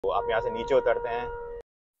तो आप यहाँ से नीचे उतरते हैं।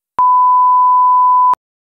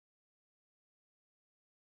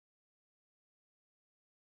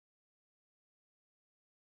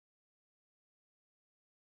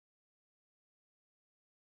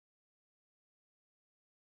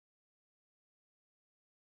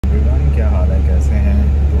 क्या हाल है, कैसे हैं?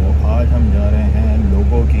 तो आज हम जा रहे हैं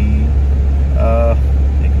लोगों की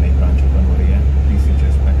एक नई ब्रांच ओपन हो रही है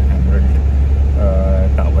पीसीएस पे, एमरल्ड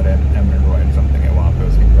टावर है, एमरल्ड रॉयल समथिंग है, वहाँ पे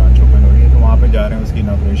उसकी ब्रांच ओपन हो रही है। तो वहाँ पे जा रहे हैं उसकी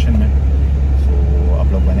इनॉग्रेशन में। सो आप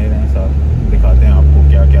लोग बने रहें, साथ दिखाते हैं आपको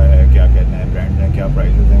क्या क्या है, क्या क्या नए ब्रांड हैं, क्या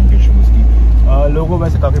प्राइसेस हैं उनके शूज़ की। लोगो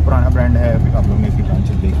वैसे काफ़ी पुराना ब्रांड है, अभी आप लोगों ने इसकी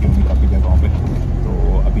ब्रांचेस देखी होंगी काफ़ी जगहों पे। तो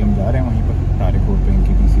अभी हम जा रहे हैं वहीं पर तारिक रोड पे,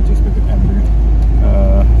 इनकी पीसीएस पे एमरल्ड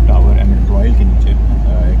टावर, एमरल्ड रॉयल के नीचे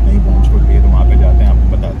एक नई ब्रांच खुल रही है। तो वहाँ पे जाते हैं,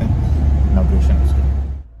 आपको बताते हैं इनॉग्रेशन उसकी।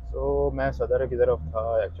 तो मैं सदर की तरफ था,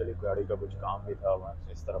 एक्चुअली गाड़ी का कुछ काम भी था, मैं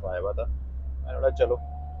इस तरफ आया हुआ था। मैंने बोला चलो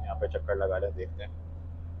यहाँ पे चक्कर लगा लें, देखते हैं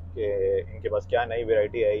कि इनके पास क्या नई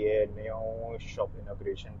वैरायटी आई है। न्यू शॉप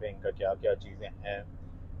इनॉग्रेशन पे इनका क्या क्या चीज़ें हैं,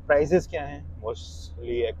 प्राइसेस क्या हैं।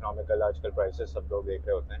 मोस्टली इकोनॉमिकल आजकल प्राइसेस सब लोग देख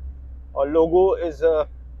रहे होते हैं। और लोगो is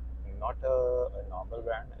not a normal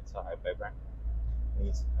brand, it's a hi fi brand.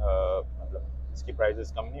 Means मतलब इसकी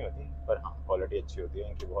प्राइसेस कम नहीं होती, पर हाँ क्वालिटी अच्छी होती है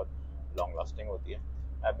इनकी, बहुत लॉन्ग लास्टिंग होती है।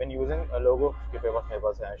 आई बिन यूजिंग लोगो के मेरे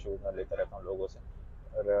पास है शूज़, मैं लेता रहता हूँ लोगों से।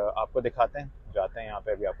 और आपको दिखाते हैं, जाते हैं यहाँ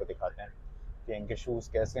पे अभी आपको दिखाते हैं कि इनके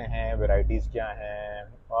शूज़ कैसे हैं, वेराइटीज़ क्या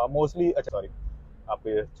हैं। मोस्टली अच्छा सॉरी, आपको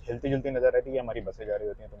हिलती जुलती नज़र रहती है, हमारी बसें जा रही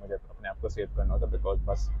होती हैं, तो मुझे अपने आप को सेव करना होता है, बिकॉज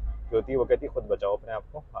बस जो होती है वो कहती है खुद बचाओ अपने आप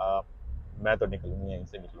को। मैं तो निकलूँगी यहीं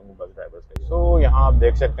से, निकलूँगी बस ड्राइवर से। सो यहाँ आप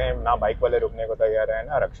देख सकते हैं ना बाइक वाले रुकने को तैयार है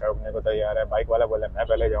ना रक्षा रुकने को तैयार है। बाइक वाला बोला मैं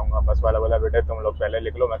पहले जाऊँगा, बस वाला बोला बेटे तुम लोग पहले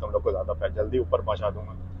निकलो, मैं तुम लोग को ज़्यादा जल्दी ऊपर पहुँचा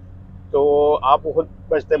दूँगा। तो आप खुद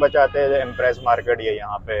बचते बचाते इम्प्रेस मार्केट, ये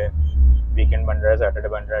यहाँ पे वीकेंड बन रहा है, सैटरडे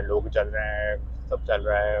बन रहा है, लोग चल रहे हैं, सब चल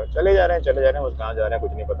रहा है, चले जा रहे हैं चले जा रहे हैं, बस कहाँ जा रहे हैं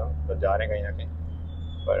कुछ नहीं पता, बस जा रहे हैं कहीं ना कहीं।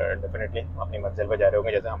 पर डेफिनेटली अपनी मंजिल पर जा रहे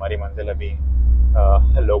होंगे, जैसे हमारी मंजिल अभी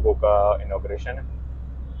लोगों का इनॉग्रेशन है।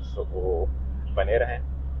 सो बने रहें,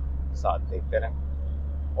 साथ देखते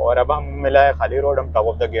रहें। और अब हम मिला है खाली रोड, हम टॉप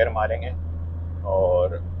ऑफ द गियर मारेंगे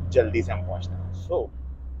और जल्दी से हम पहुँचते हैं।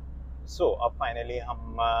 सो अब फाइनली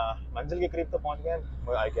हम मंजिल के करीब तो पहुँच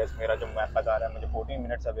गए। आई गेस मेरा जो मैप बता रहा है मुझे 14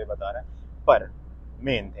 मिनट्स अवे बता रहा है। पर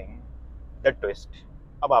मेन थिंग द ट्विस्ट,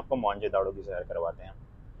 अब आपको मोहनजोदड़ो की सैर करवाते हैं।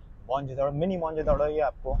 मोहनजोदड़ो, मिनी मोहनजोदड़ो, ये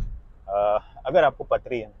आपको अगर आपको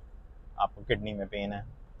पथरी है, आपको किडनी में पेन है,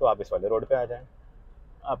 तो आप इस वाले रोड पे आ जाएं।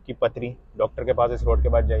 आपकी पथरी, डॉक्टर के पास इस रोड के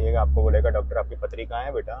बाद जाइएगा, आपको बोलेगा डॉक्टर आपकी पथरी कहाँ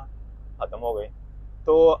है बेटा, ख़त्म हो गई।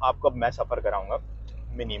 तो आपको अब मैं सफ़र कराऊंगा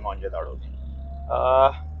मिनी मोहनजोदड़ो की।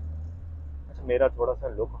 अच्छा मेरा थोड़ा सा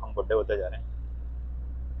लुक, हम बुढ़े होते जा रहे हैं,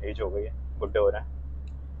 एज हो गई है, बुढ़े हो रहे हैं।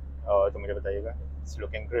 तो मुझे बताइएगा इट्स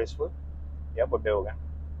लुकिंग ग्रेसफुल या बुढ़े हो गए।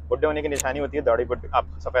 बुढ़े होने की निशानी होती है दाढ़ी, बुढ़े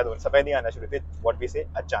आप सफ़ेदी आना शुरू होती है, व्हाट वी से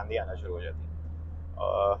चांदी आना शुरू हो जाती है।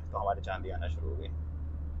 तो हमारी चांदी आना शुरू हो गई।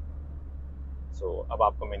 सो अब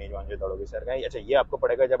आपको मिनी मोहनजोदड़ो की सैर का। अच्छा ये आपको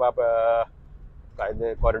पड़ेगा जब आप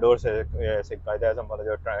कायदे कॉरिडोर से कायदे आज़म वाला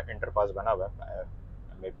जो इंटरपास बना हुआ है,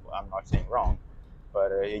 I am not saying wrong,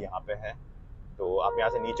 पर ये यहाँ पे है। तो आप यहाँ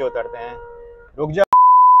से नीचे उतरते हैं। रुक जा,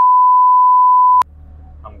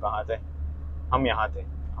 हम कहाँ थे? हम यहाँ थे।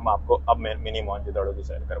 हम आपको अब मिनी मोहनजोदड़ो की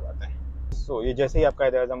सैर करवाते हैं। सो ये जैसे ही आप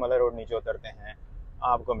कायदे आज़म वाला रोड नीचे उतरते हैं,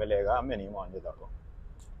 आपको मिलेगा मिनी मोहनजोदड़ो।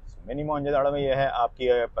 मिनी मोहनजोदड़ो में यह है, आपकी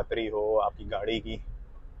पथरी हो, आपकी गाड़ी की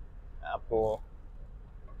आपको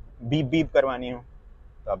बीप बीप करवानी हो,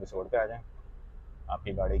 तो आप इस रोड पे आ जाएं,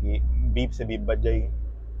 आपकी गाड़ी की बीप से बीप बज जाएगी।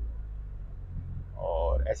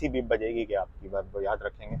 और ऐसी बीप बजेगी कि आपकी बात को याद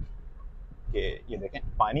रखेंगे कि ये देखें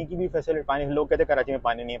पानी की भी फैसिलिटी। पानी, लोग कहते हैं कराची में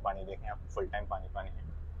पानी नहीं है, पानी देखें आप, फुल टाइम पानी पानी है।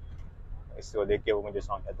 इसको देख के वो मुझे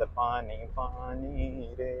सॉन्ग कहता है, पानी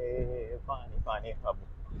पानी रे पानी पानी। अब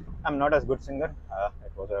I am not as good singer,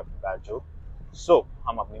 it was a bad joke. सो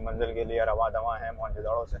हम अपनी मंजिल के लिए रवा दवा हैं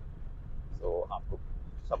मोहनजोदड़ो से। तो आपको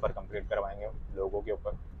सफ़र कंप्लीट करवाएंगे लोगों के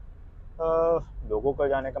ऊपर। लोगों का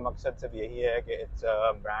जाने का मकसद सिर्फ यही है कि इट्स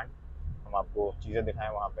ब्रांड, हम आपको चीज़ें दिखाएं,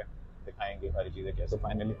 वहाँ पे दिखाएंगे सारी चीज़ें कैसे।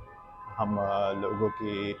 फाइनली हम लोगों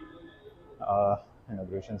की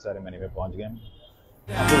इनॉग्रेशन सेरेमनी में पहुँच गए हैं।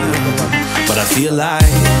 But I feel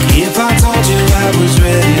like if I told you I was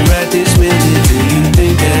ready right this minute, do you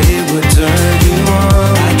think that it would turn you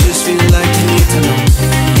on? I just feel like you need to know.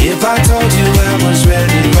 If I told you I was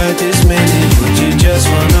ready right this minute, would you just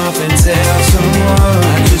run off and tell someone?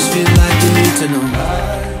 I just feel like you need to know.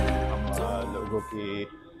 हम लोगों की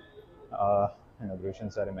inauguration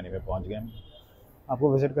ceremony में पहुंच गए हैं।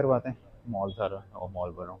 आपको visit करवाते हैं मॉल सारा, और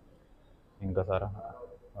मॉल पर हूँ इनका सारा।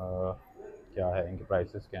 क्या है, इनके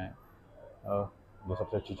प्राइसेस क्या हैं। जो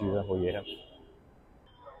सबसे अच्छी चीज़ है वो ये है,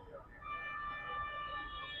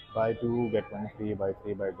 by 2 gate 1 free, by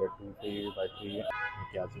 3 by gate 2 free, by 3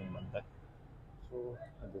 क्या सीन बनता है। सो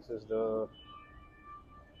दिस इज़ द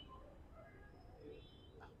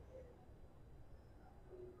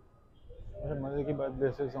मज़े की बात,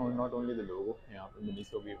 this is not only the logo, यहाँ पे मिनी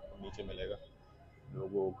को भी नीचे मिलेगा,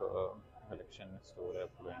 लोगो का कलेक्शन स्टोर है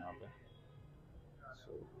पूरा यहाँ पे।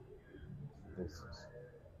 So this is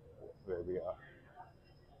where we are,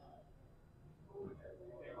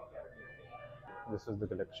 this is the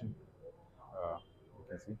collection, you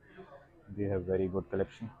can see they have very good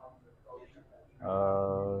collection.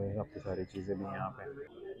 आपकी सारी चीज़ें भी यहाँ पे,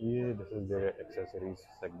 ये this is there accessories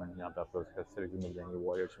segment, यहाँ पे आपको एक्सेसरीज मिल जाएंगे,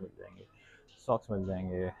 वॉलेट्स मिल जाएंगे, सॉक्स मिल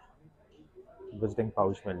जाएंगे, विजिटिंग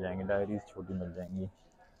पाउच मिल जाएंगे, डायरीज छोटी मिल जाएंगी,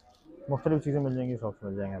 मुख्तलिफ चीज़ें मिल जाएंगी, सॉक्स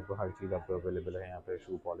मिल जाएंगे आपको, हर चीज़ आपको अवेलेबल है यहाँ पे,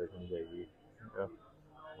 शू पॉलिश मिल जाएगी,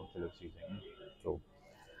 मुख्तलिफ चीज़ें हैं। तो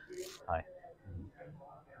हाय,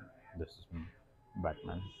 this is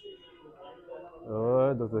Batman,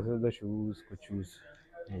 this is the shoes, कुछ shoes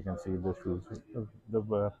you can see the shoes,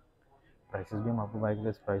 the prices भी हम आपको बाइक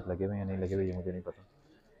प्राइस लगे हुए हैं या नहीं लगे हुए ये मुझे नहीं पता,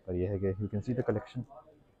 पर यह है कि you can see the collection,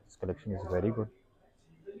 this collection is very good,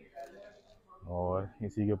 और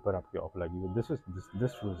इसी के ऊपर आपकी ऑफ लगी हुई, this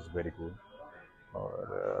shoes is very good.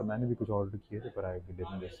 और मैंने भी कुछ ऑर्डर किए थे पर I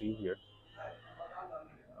didn't receive yet.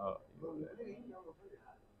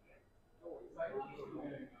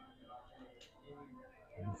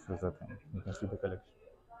 You can see the collection,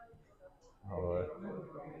 और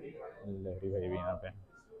लहरी भाई भी यहाँ पे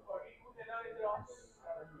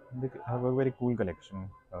देखिए, have a very cool collection,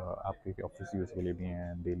 आपके ऑफिस यूज़ के लिए भी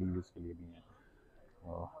हैं, डेली यूज़ के लिए भी हैं,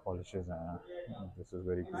 पॉलिशेस हैं, दिस इज़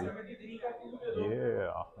वेरी कूल, ये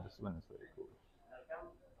this one is very cool.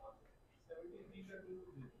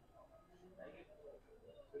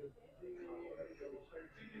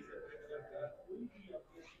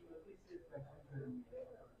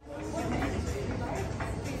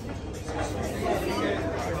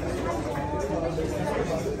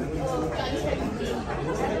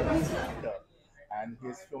 And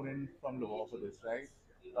he's flown in from Lahore for this, right?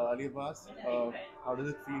 Ali Abbas, how does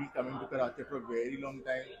it feel coming to Karachi for a very long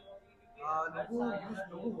time?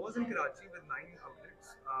 Logo was in Karachi with 9 outlets,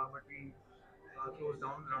 but we closed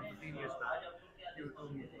down around 15 years back due to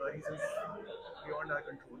reasons beyond our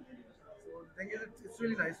control. So the thing is, it's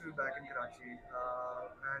really nice to be back in Karachi,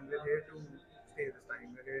 and we're here to stay this time.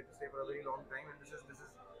 We're here to stay for a very long time, and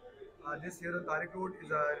this year on Tariq Road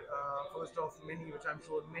is our first of many, which I'm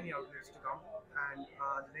sure many outlets to come. And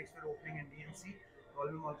the next we're opening in DMC,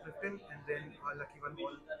 Golden Mall Clifton, and then our Lucky One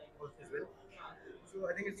Mall as well. So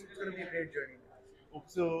I think it's going to be a great journey.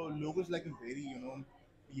 So logo's like a very,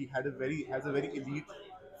 he has a very elite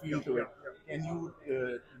feel to it. Yeah. Can you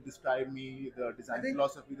describe me the design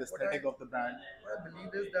philosophy, the aesthetic of the brand? What I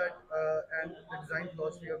believe is that, and the design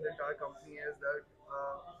philosophy of the entire company is that,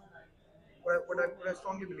 what I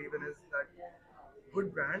strongly believe in is that good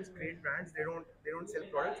brands, great brands, they don't sell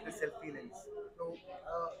products, they sell feelings. So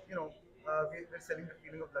we're selling the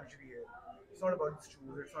feeling of luxury here. It's not about the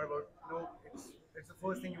shoes. It's not about it's the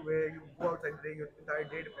first thing you wear. You go outside today, your entire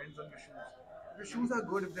day depends on your shoes. If your shoes are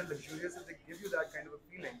good, if they're luxurious, if they give you that kind of a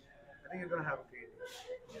feeling, I think you're gonna have a great day.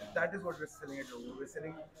 That is what we're selling at Logo. We're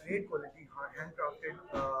selling great quality, handcrafted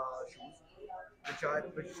shoes,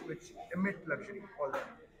 which emit luxury all the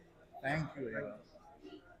time. Thank you. Thank you.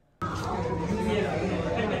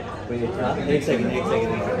 एक second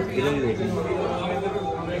इधर ही देखना,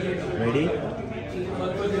 ready,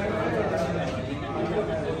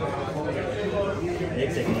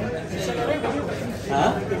 एक second, हाँ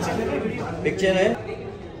picture है,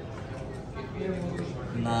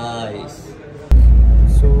 nice.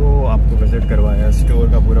 सो आपको visit करवाया, store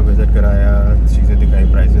का पूरा विज़िट कराया, चीज़ें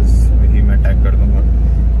दिखाई, प्राइसेस वही मैं टैग कर दूँगा,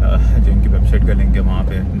 जो इनकी वेबसाइट का लिंक है वहाँ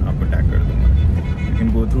पे आपको टैग कर दूँगा। You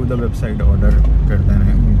can go through the website, order करते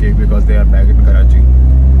हैं उनके, because they are back in Karachi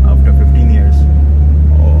after 15 years,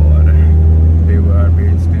 और दे वर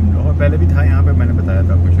बेस्ड इन लाहौर, पहले भी था यहाँ पे, मैंने बताया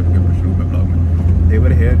था आपको शुरू के ब्लॉग में, दे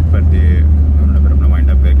वर हेयर पर उन्होंने फिर अपना वाइंड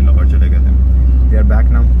अप करके लाहौर चले गए थे, दे आर बैक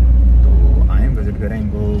नाउ। तो आए विज़िट करें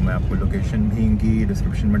इनको, मैं आपको लोकेशन भी इनकी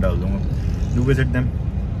डिस्क्रिप्शन में डाल दूँगा, डू विज़िट देम,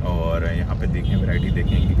 और यहाँ पे देखें, वैरायटी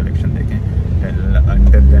देखें, इनकी कलेक्शन देखें,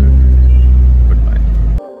 अंटिल देन